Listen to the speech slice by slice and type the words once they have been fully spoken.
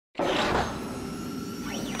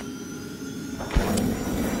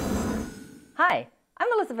Hi, I'm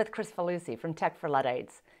Elizabeth Kricfalusi from Tech for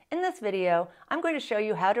Luddites. In this video, I'm going to show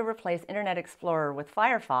you how to replace Internet Explorer with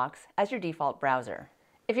Firefox as your default browser.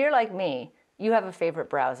 If you're like me, you have a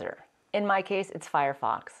favorite browser. In my case, it's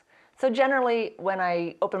Firefox. So generally, when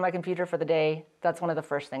I open my computer for the day, that's one of the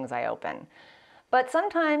first things I open. But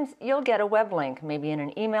sometimes you'll get a web link, maybe in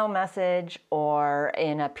an email message or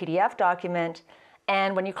in a PDF document,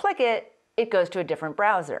 and when you click it, it goes to a different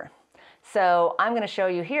browser. So I'm going to show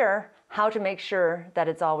you here how to make sure that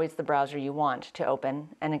it's always the browser you want to open,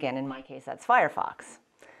 and again, in my case, that's Firefox.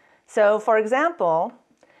 So for example,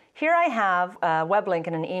 here I have a web link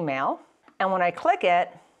in an email, and when I click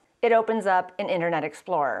it, it opens up in Internet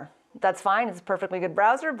Explorer. That's fine, it's a perfectly good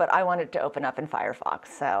browser, but I want it to open up in Firefox.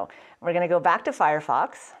 So we're going to go back to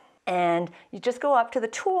Firefox, and you just go up to the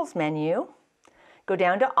Tools menu, go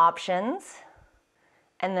down to Options,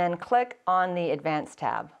 and then click on the Advanced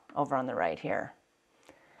tab over on the right here.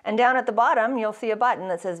 And down at the bottom, you'll see a button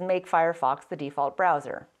that says Make Firefox the default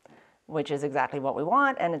browser, which is exactly what we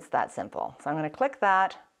want, and it's that simple. So I'm going to click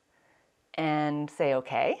that and say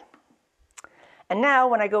OK. And now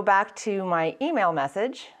when I go back to my email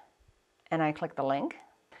message and I click the link,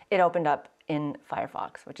 it opened up in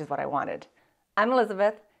Firefox, which is what I wanted. I'm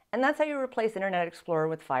Elizabeth, and that's how you replace Internet Explorer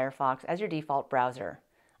with Firefox as your default browser.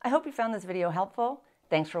 I hope you found this video helpful.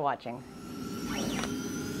 Thanks for watching.